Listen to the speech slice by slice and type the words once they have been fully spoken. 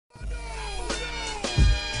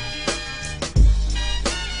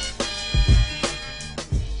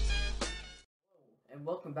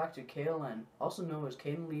welcome back to KLN, also known as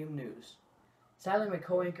Caden Liam News. Sadly, my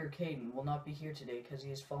co-anchor Caden will not be here today because he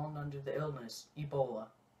has fallen under the illness, Ebola.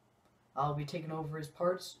 I'll be taking over his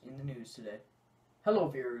parts in the news today. Hello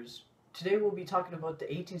viewers, today we'll be talking about the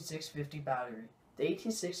 18650 battery. The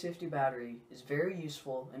 18650 battery is very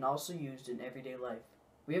useful and also used in everyday life.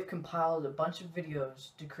 We have compiled a bunch of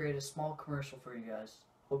videos to create a small commercial for you guys.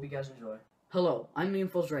 Hope you guys enjoy. Hello, I'm Liam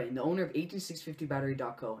Fulsray, the owner of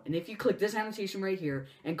 18650battery.co, and if you click this annotation right here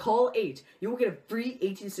and call 8, you will get a free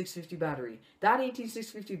 18650 battery. That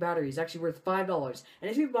 18650 battery is actually worth $5,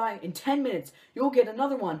 and if you buy in 10 minutes, you'll get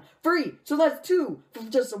another one free. So that's 2 for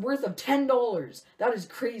just a worth of $10. That is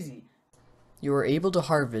crazy. You are able to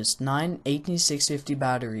harvest 9 18650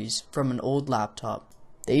 batteries from an old laptop.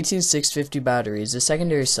 The 18650 battery is a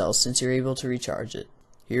secondary cell since you're able to recharge it.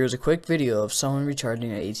 Here is a quick video of someone recharging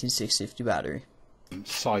an 18650 battery.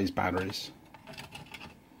 Size batteries.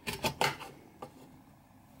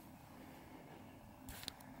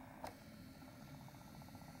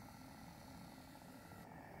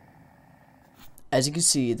 As you can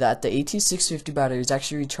see that the 18650 battery is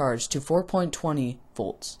actually recharged to 4.20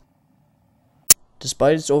 volts.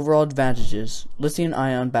 Despite its overall advantages,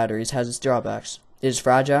 lithium-ion batteries has its drawbacks. It is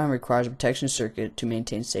fragile and requires a protection circuit to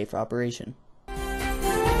maintain safe operation.